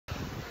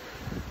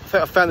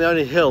think I found the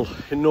only hill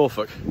in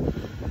Norfolk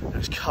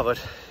that's covered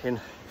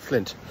in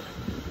flint.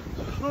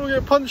 I'm gonna get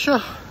a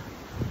puncher.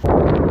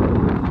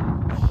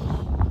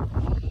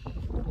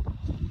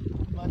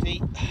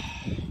 Muddy,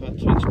 but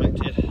to be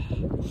expected.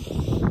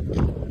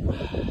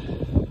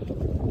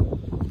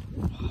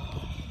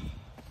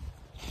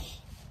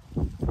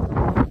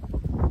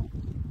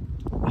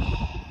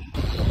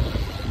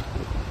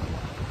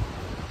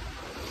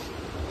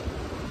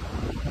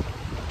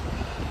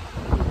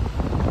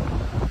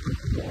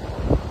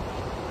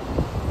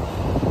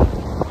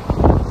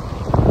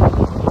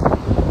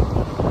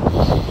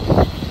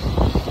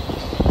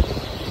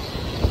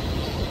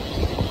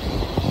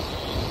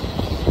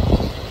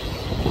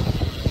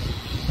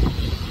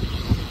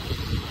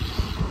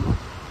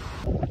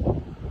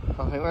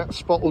 I think that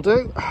spot will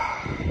do.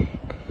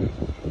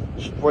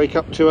 Just wake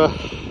up to a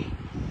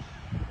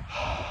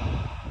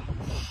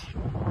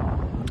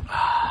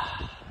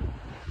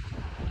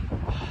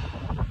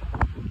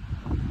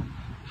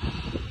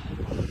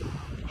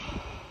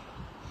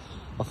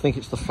I think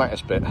it's the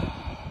flattest bit.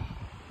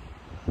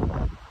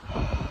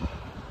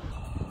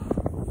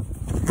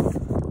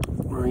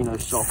 Merino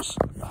socks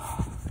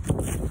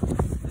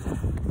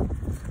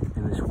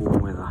in this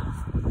warm weather.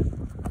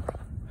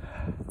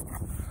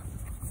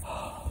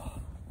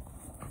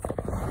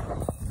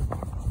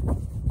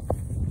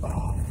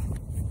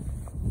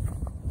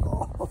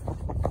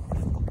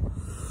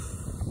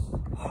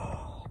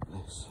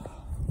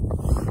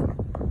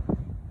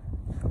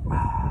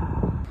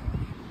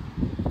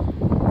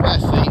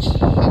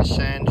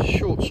 Sand,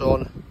 shorts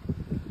on,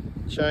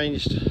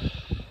 changed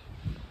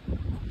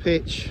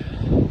pitch,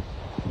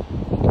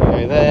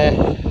 go there,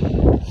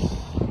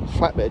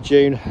 flat bit of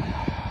dune,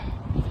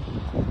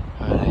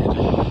 and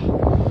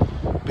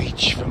then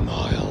beach for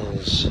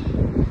miles,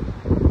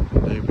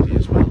 nobody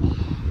as well.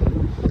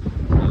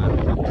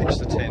 Pitch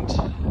the tent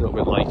a little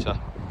bit later,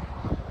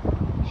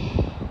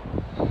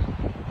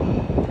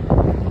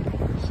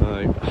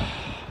 so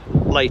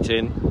late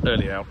in,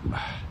 early out,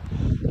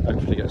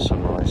 hopefully get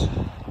sunrise.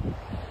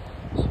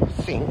 So I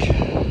think I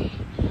can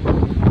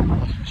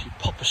actually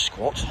pop a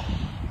squat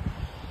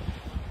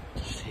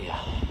just here.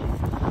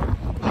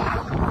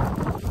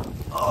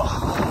 Oh,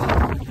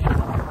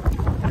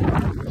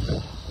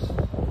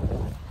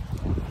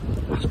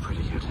 that's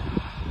pretty good.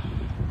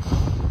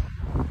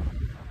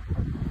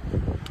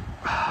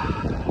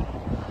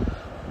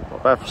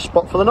 Not bad for a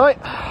spot for the night.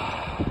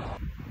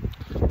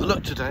 The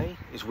look today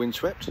is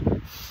windswept.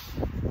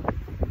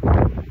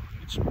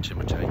 It's some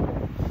timber tape.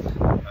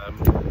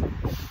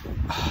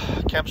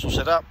 Camp's all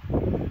set up,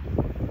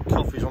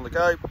 coffee's on the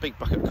go, big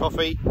bucket of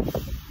coffee,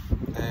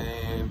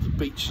 and the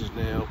beach is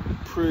now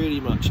pretty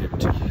much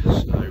empty,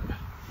 so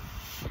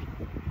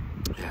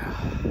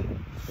yeah,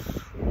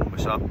 warm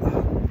us up.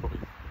 Probably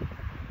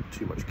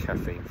too much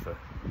caffeine for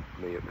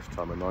me at this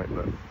time of night,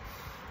 but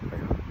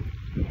yeah.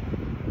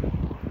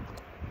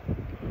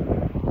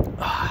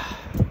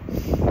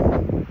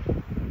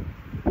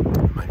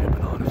 Maybe a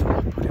banana as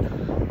well, put in.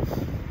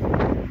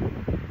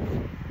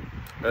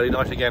 Early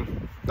night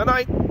again. Good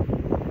night.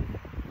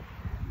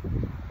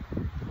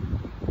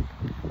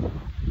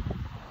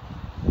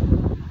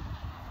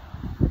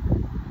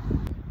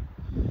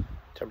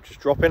 Temperature's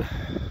dropping.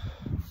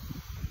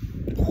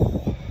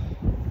 Oh.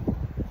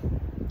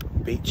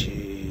 Beach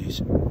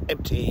is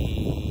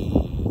empty.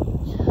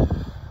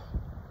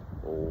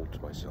 All to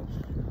myself.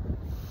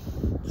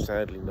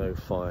 Sadly no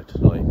fire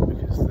tonight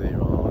because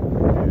there are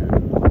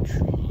no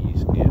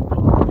trees nearby.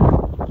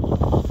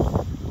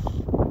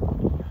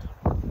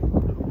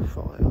 No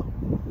fire.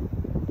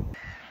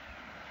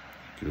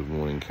 Good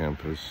morning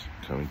campers,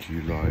 coming to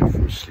you live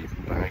from a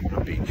sleeping bag on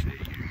a beach near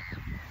you.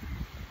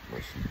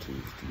 Nice and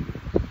toasty.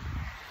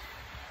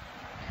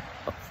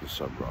 Up for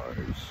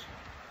sunrise.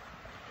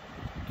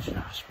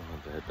 Just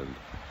my bed and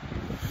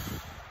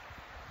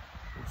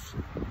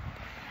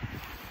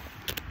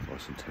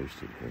nice and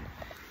toasty here.